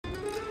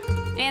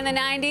In the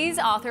 90s,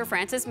 author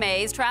Frances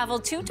Mays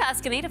traveled to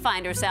Tuscany to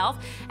find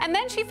herself, and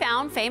then she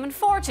found fame and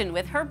fortune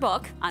with her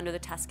book, Under the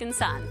Tuscan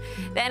Sun.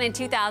 Then in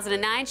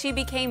 2009, she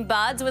became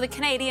buds with a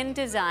Canadian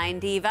design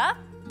diva,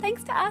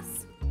 thanks to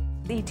us.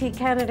 ET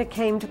Canada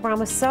came to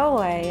Brahmasole,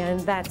 and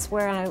that's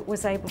where I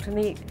was able to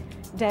meet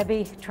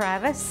Debbie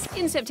Travis.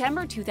 In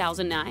September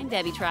 2009,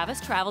 Debbie Travis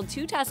traveled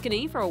to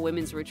Tuscany for a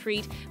women's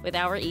retreat with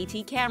our ET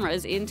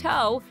cameras in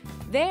tow.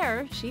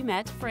 There, she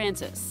met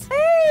Frances.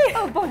 Hey!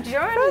 Oh,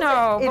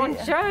 buongiorno!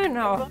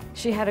 Buongiorno!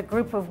 She had a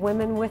group of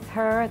women with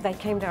her. They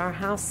came to our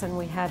house and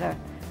we had a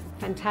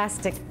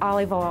fantastic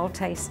olive oil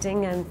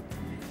tasting and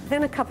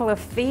then a couple of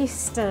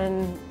feasts,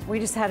 and we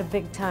just had a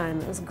big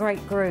time. It was a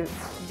great group.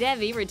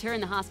 Debbie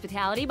returned the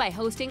hospitality by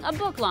hosting a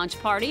book launch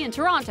party in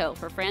Toronto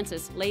for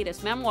Frances'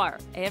 latest memoir,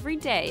 Every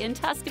Day in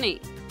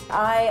Tuscany.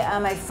 I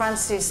am a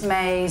Frances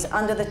Mays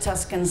Under the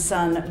Tuscan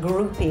Sun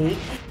groupie.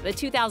 The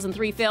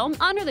 2003 film,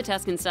 Under the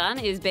Tuscan Sun,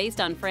 is based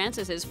on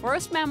Frances'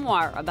 first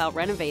memoir about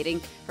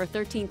renovating her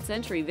 13th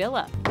century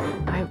villa.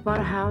 I've bought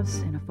a house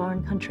in a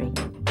foreign country.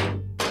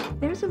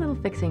 There's a little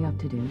fixing up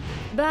to do.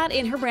 But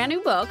in her brand new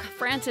book,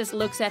 Frances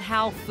looks at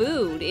how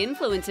food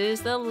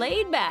influences the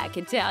laid-back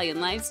Italian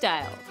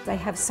lifestyle. They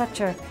have such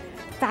a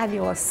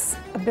fabulous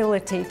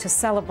ability to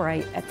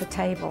celebrate at the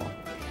table.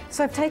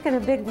 So I've taken a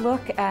big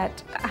look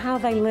at how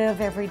they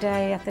live every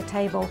day at the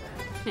table.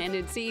 And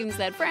it seems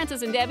that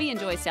Frances and Debbie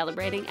enjoy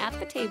celebrating at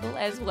the table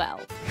as well.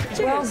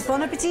 Cheers. Well,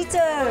 bon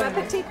appetito! Bon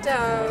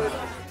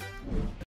appetito!